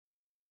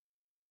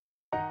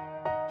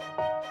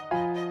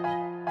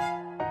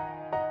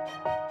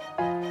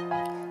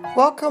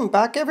Welcome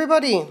back,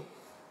 everybody.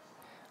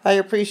 I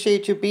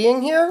appreciate you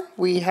being here.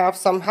 We have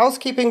some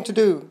housekeeping to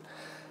do.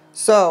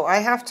 So I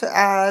have to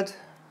add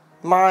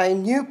my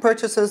new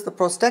purchases, the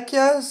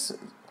Prostechias,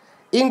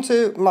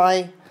 into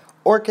my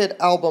Orchid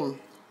album.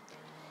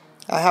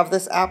 I have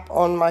this app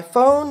on my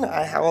phone.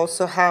 I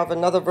also have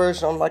another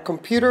version on my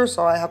computer,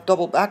 so I have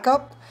double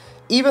backup,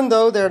 even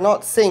though they're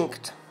not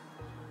synced.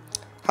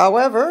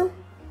 However,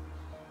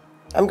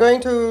 I'm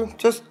going to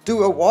just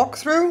do a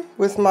walkthrough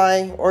with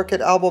my Orchid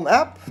Album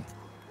app.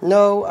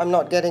 No, I'm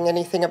not getting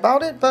anything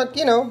about it, but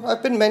you know,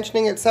 I've been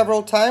mentioning it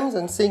several times,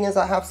 and seeing as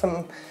I have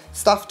some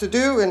stuff to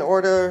do in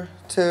order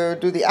to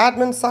do the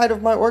admin side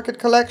of my Orchid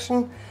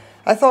collection,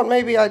 I thought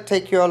maybe I'd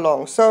take you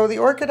along. So the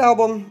Orchid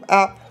Album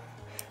app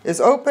is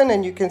open,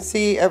 and you can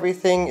see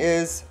everything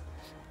is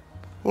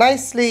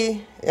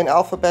nicely in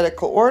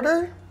alphabetical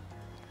order.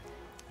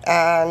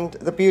 And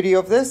the beauty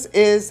of this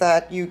is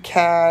that you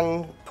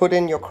can put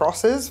in your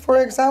crosses,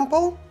 for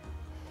example.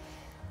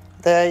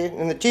 They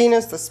in the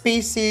genus, the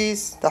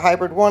species, the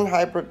hybrid 1,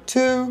 hybrid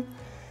 2.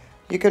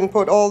 You can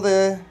put all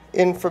the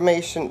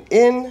information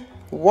in,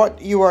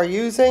 what you are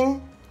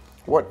using,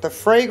 what the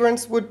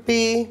fragrance would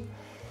be,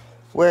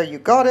 where you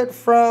got it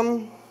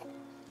from,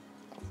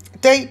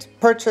 date,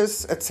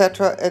 purchase,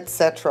 etc.,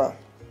 etc.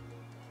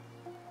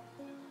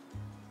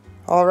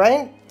 All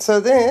right, so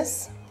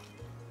this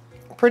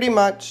pretty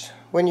much,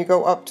 when you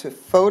go up to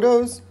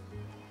photos,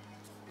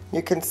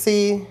 you can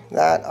see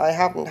that I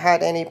haven't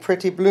had any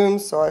pretty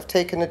blooms, so I've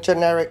taken a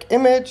generic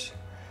image.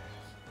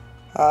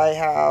 I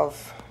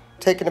have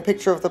taken a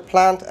picture of the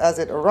plant as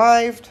it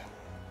arrived,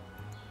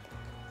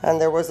 and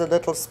there was a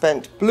little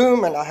spent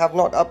bloom, and I have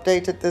not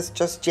updated this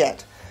just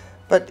yet.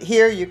 But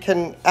here you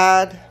can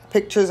add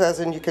pictures, as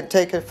in you can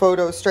take a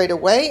photo straight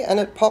away and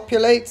it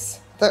populates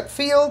that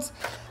field,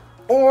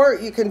 or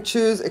you can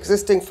choose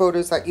existing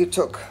photos that you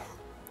took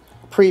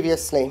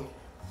previously.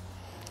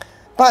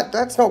 But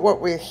that's not what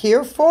we're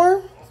here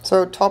for.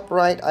 So top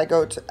right, I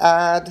go to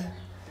add,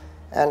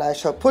 and I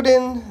shall put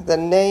in the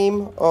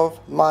name of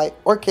my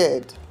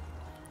orchid,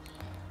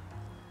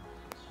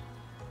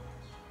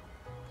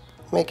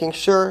 making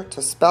sure to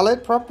spell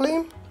it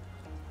properly.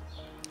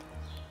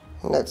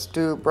 Let's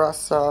do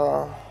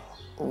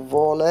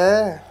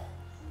Brassavolet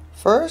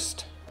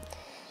first.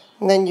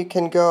 And then you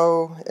can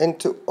go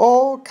into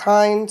all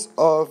kinds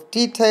of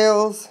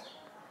details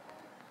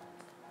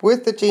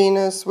with the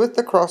genus, with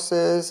the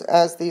crosses.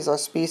 As these are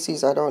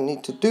species, I don't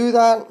need to do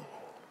that.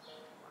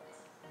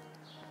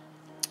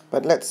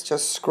 But let's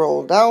just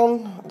scroll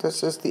down.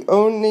 This is the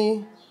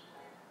only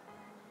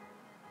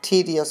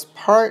tedious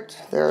part.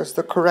 There's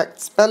the correct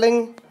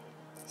spelling.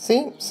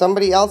 See,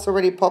 somebody else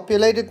already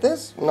populated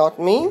this, not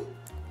me.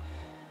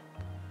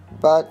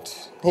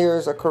 But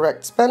here's a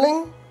correct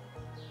spelling,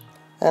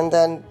 and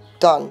then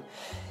done.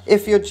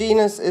 If your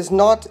genus is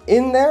not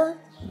in there,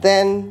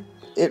 then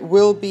it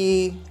will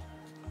be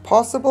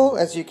possible,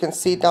 as you can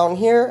see down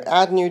here,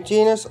 add new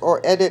genus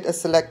or edit a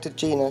selected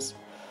genus.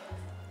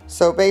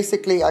 So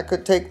basically I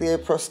could take the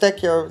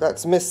Prostechia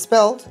that's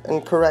misspelled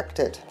and correct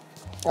it.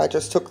 I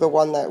just took the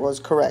one that was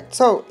correct.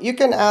 So you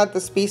can add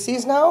the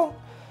species now.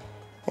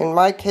 In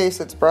my case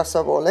it's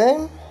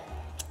Brassavolet.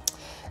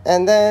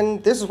 And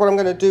then this is what I'm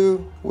going to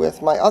do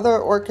with my other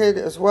orchid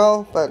as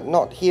well, but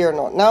not here,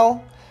 not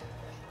now.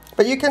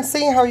 But you can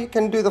see how you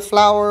can do the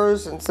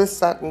flowers and this,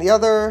 that, and the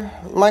other.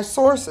 My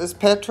source is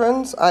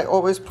patrons. I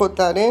always put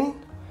that in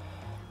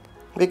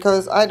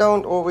because I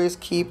don't always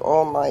keep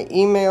all my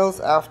emails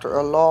after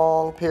a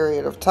long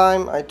period of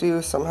time. I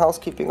do some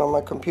housekeeping on my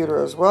computer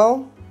as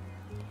well.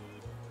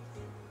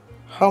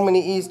 How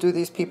many E's do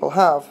these people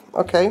have?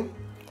 Okay.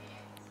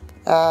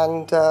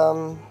 And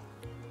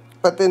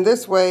but then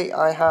this way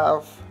I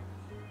have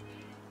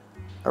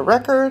a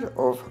record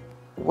of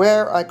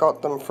where I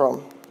got them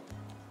from.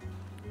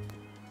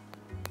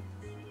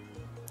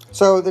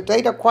 So the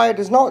date acquired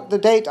is not the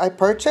date I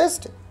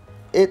purchased,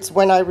 it's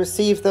when I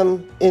received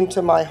them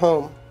into my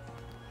home.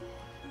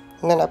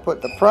 And then I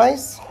put the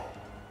price.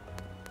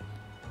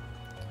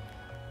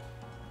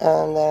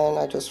 And then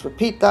I just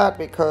repeat that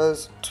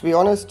because, to be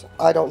honest,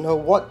 I don't know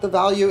what the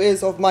value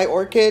is of my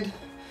orchid.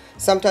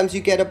 Sometimes you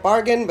get a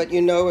bargain, but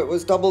you know it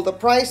was double the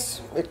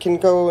price. It can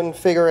go and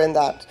figure in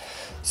that.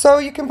 So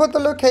you can put the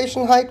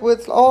location height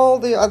with all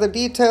the other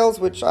details,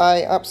 which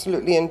I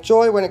absolutely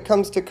enjoy. When it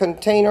comes to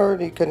container,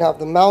 you can have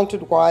the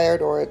mounted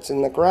wired or it's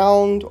in the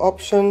ground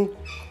option,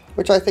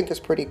 which I think is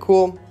pretty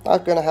cool.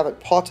 I'm going to have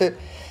it potted.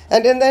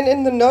 And then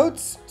in the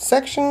notes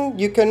section,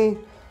 you can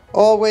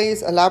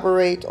always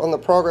elaborate on the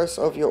progress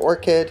of your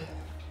orchid,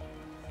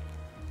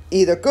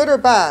 either good or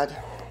bad.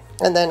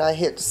 And then I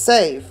hit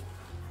save.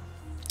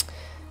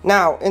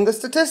 Now, in the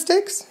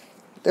statistics,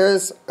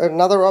 there's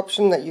another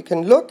option that you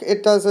can look.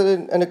 It does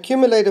an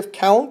accumulative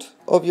count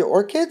of your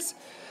orchids.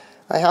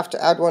 I have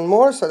to add one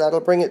more, so that'll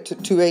bring it to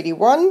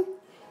 281.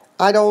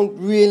 I don't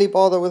really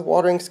bother with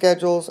watering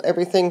schedules.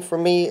 Everything for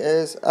me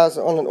is as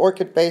on an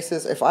orchid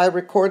basis. If I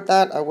record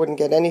that, I wouldn't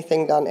get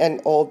anything done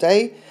all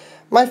day.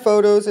 My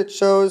photos, it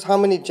shows how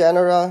many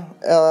genera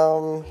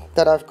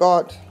that I've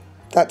got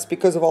That's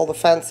because of all the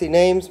fancy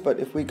names, but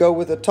if we go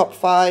with the top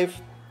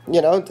 5,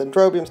 you know,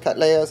 Dendrobiums,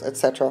 Cattleyas,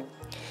 etc.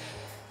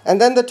 And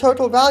then the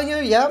total value,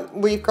 yeah,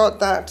 we've got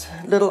that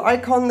little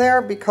icon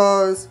there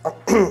because,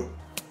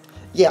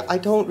 yeah, I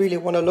don't really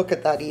want to look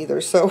at that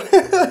either, so.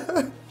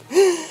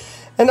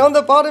 And on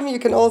the bottom, you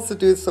can also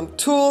do some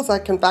tools. I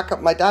can back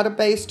up my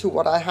database to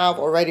what I have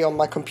already on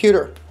my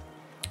computer.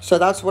 So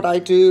that's what I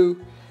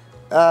do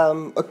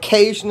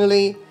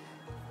occasionally,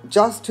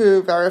 just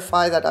to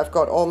verify that I've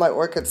got all my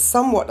orchids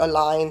somewhat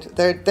aligned.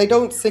 They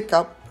don't sync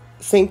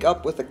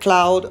up with the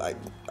cloud.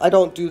 I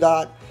don't do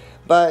that.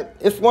 But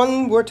if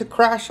one were to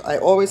crash, I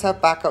always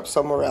have backup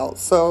somewhere else.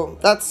 So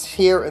that's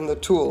here in the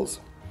tools.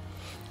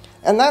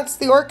 And that's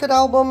the Orchid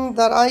album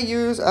that I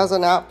use as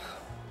an app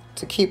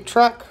to keep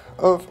track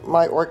of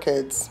my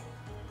orchids.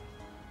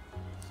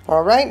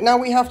 All right, now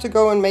we have to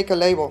go and make a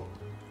label.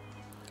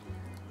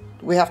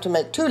 We have to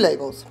make 2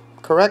 labels,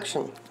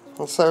 correction.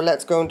 And so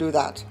let's go and do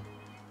that.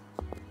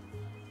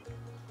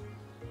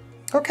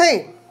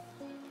 Okay.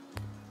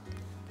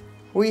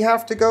 We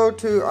have to go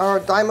to our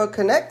Dymo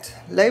Connect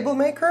label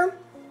maker.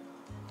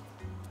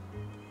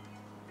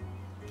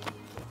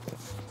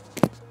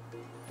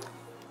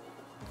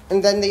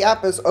 And then the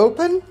app is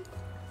open.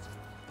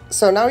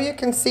 So now you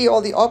can see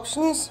all the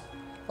options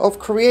of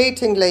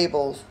creating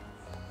labels.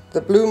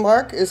 The blue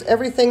mark is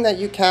everything that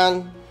you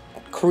can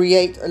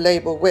create a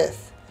label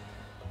with.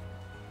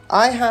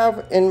 I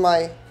have in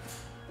my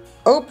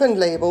open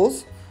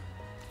labels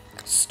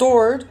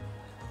stored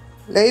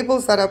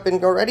labels that have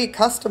been already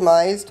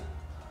customized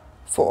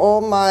for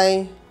all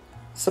my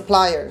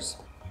suppliers.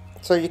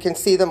 So you can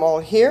see them all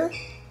here.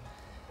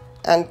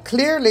 And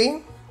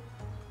clearly,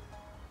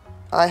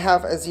 I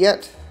have as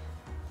yet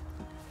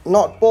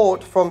not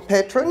bought from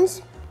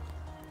patrons.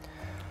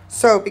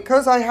 So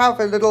because I have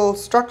a little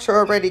structure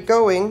already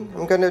going,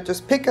 I'm going to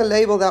just pick a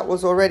label that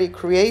was already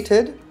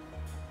created.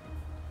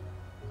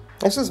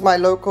 This is my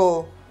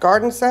local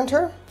garden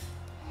center.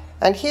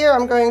 And here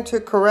I'm going to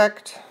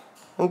correct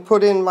and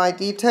put in my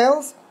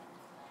details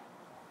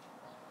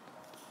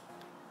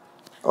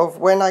of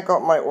when I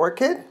got my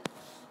orchid.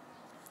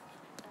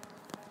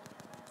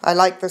 I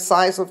like the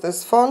size of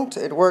this font.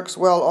 It works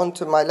well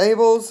onto my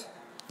labels.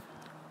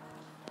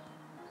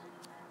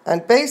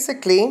 And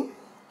basically,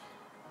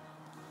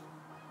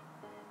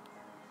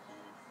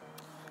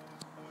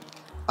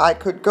 I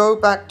could go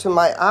back to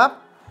my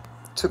app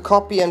to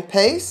copy and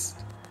paste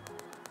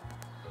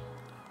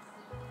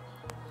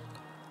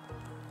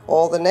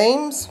all the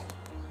names.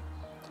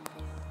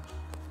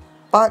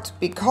 But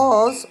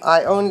because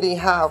I only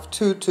have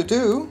 3,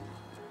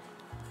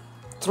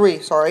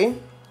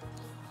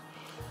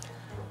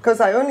 because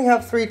I only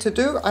have 3 to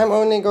do, I'm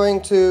only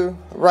going to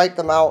write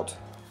them out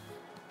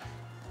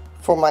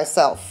for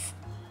myself.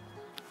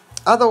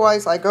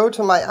 Otherwise, I go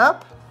to my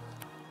app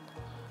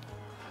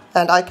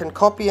and I can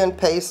copy and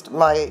paste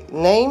my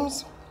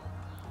names.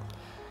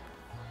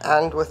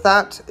 And with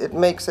that, it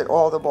makes it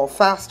all the more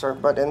faster.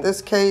 But in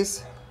this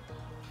case,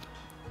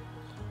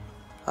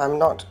 I'm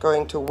not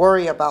going to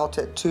worry about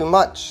it too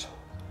much.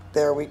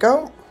 There we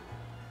go.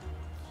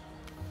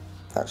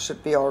 That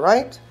should be all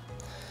right.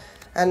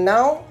 And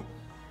now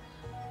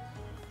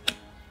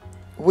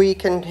we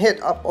can hit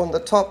up on the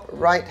top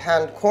right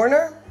hand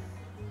corner.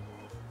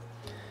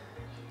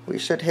 We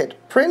should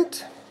hit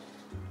print.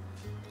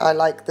 I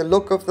like the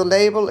look of the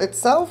label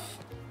itself.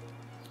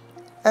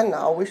 And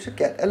now we should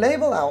get a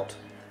label out.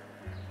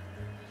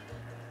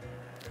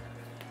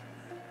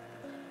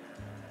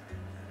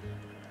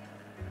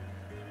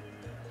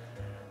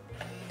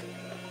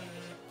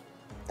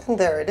 And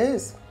there it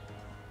is.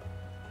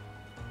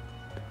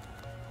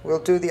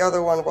 We'll do the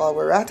other one while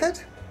we're at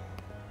it.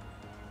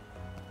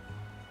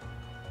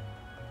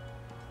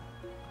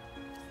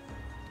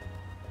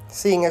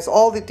 Seeing as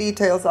all the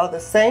details are the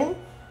same,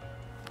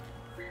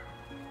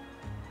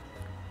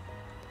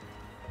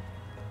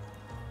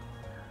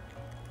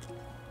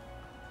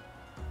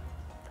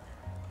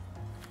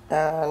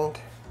 and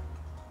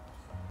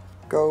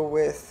go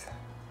with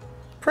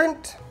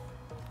print.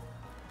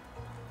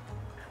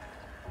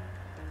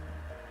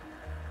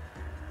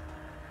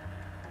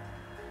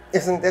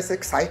 Isn't this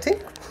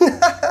exciting?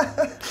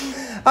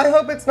 I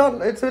hope it's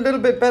a little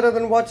bit better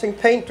than watching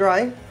paint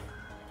dry.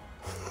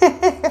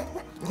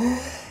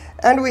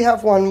 And we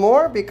have one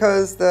more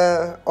because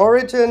the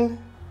origin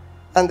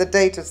and the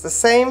date is the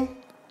same.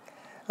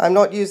 I'm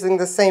not using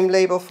the same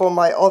label for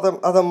my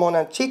other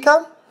Mona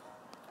Chica.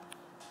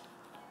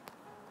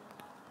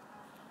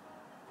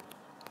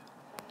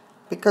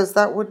 Because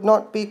that would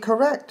not be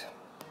correct.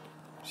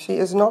 She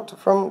is not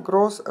from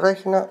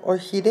Großrechner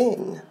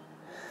Orchideen.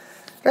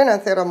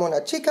 Renanthera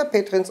Mona Chica,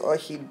 Patrons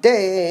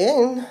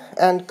Orchideen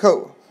and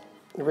Co.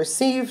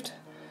 Received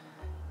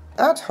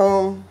at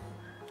home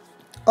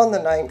on the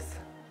 9th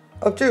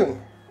of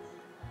June.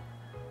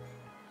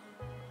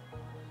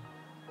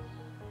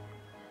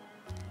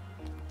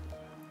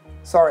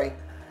 Sorry.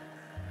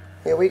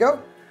 Here we go.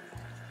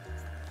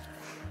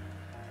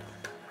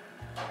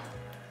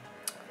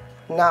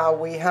 Now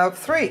we have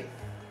 3.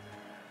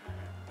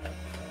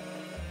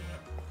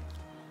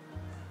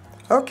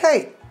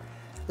 Okay,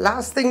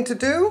 last thing to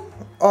do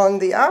on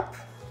the app.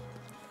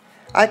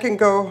 I can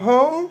go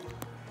home,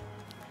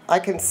 I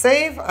can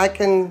save, I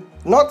can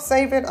not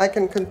save it, I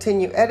can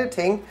continue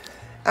editing.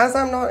 As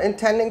I'm not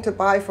intending to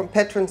buy from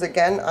patrons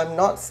again, I'm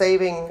not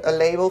saving a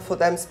label for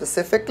them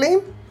specifically.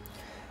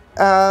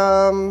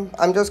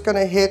 I'm just going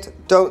to hit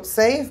don't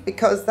save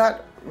because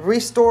that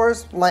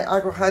restores my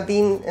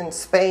agrojardin in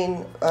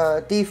Spain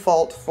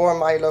default for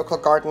my local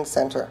garden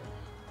center.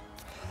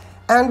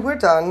 And we're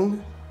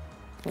done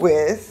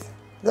with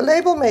the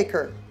label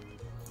maker.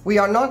 We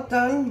are not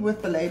done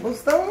with the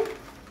labels though,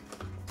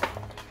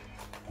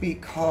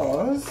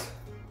 because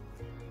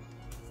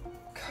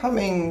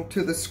coming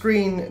to the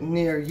screen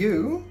near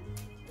you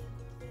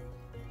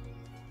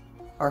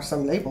are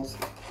some labels.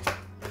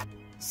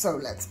 So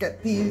let's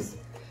get these,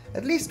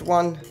 at least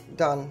one,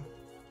 done.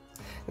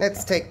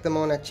 Let's take the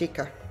Mona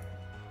Chica.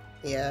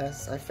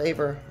 Yes, I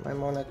favor my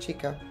Mona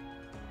Chica.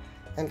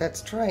 And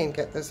let's try and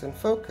get this in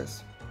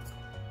focus.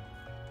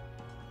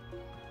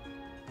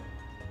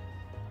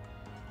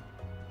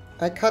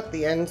 I cut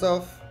the ends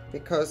off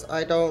because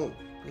I don't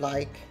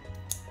like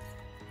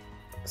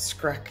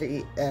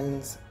scraggly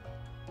ends.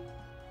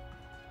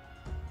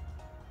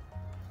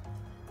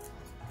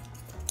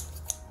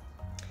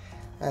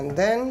 And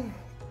then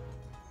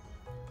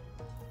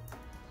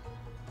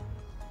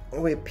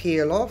we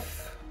peel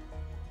off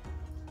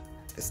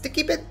the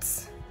sticky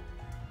bits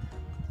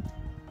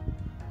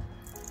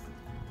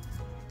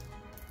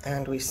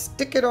and we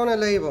stick it on a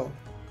label,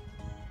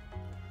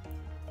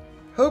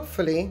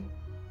 hopefully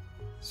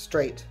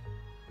straight.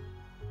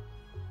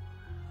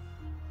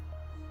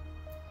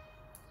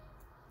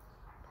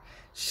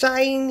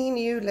 Shiny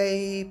new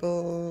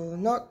label,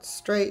 not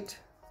straight.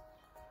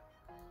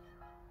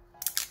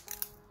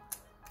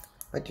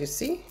 But you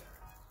see,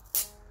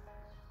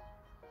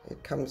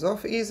 it comes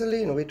off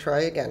easily, and we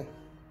try again.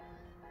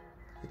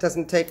 It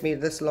doesn't take me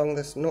this long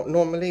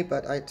normally,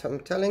 but I'm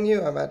telling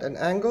you, I'm at an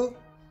angle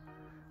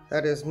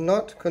that is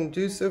not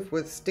conducive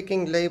with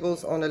sticking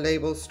labels on a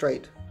label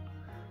straight.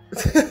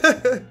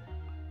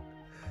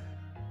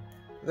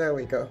 There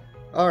we go.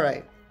 All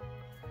right.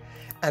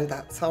 And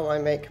that's how I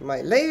make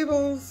my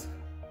labels.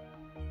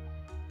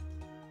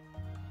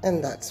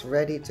 And that's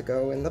ready to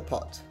go in the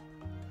pot.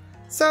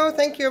 So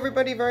thank you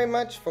everybody very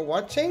much for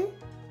watching.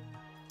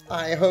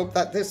 I hope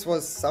that this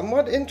was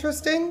somewhat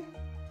interesting.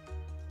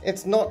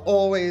 It's not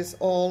always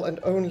all and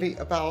only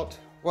about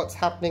what's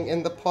happening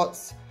in the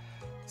pots,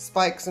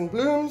 spikes and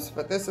blooms,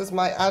 but this is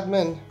my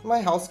admin,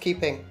 my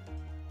housekeeping.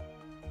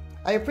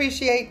 I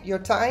appreciate your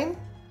time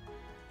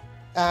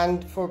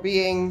and for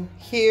being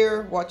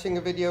here watching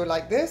a video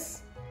like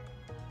this.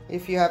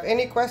 If you have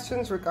any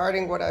questions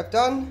regarding what I've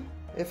done,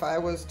 if I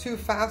was too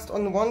fast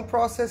on one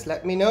process,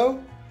 let me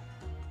know.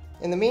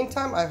 In the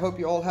meantime, I hope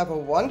you all have a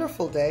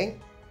wonderful day.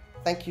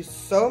 Thank you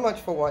so much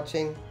for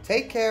watching.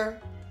 Take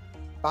care.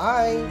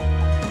 Bye.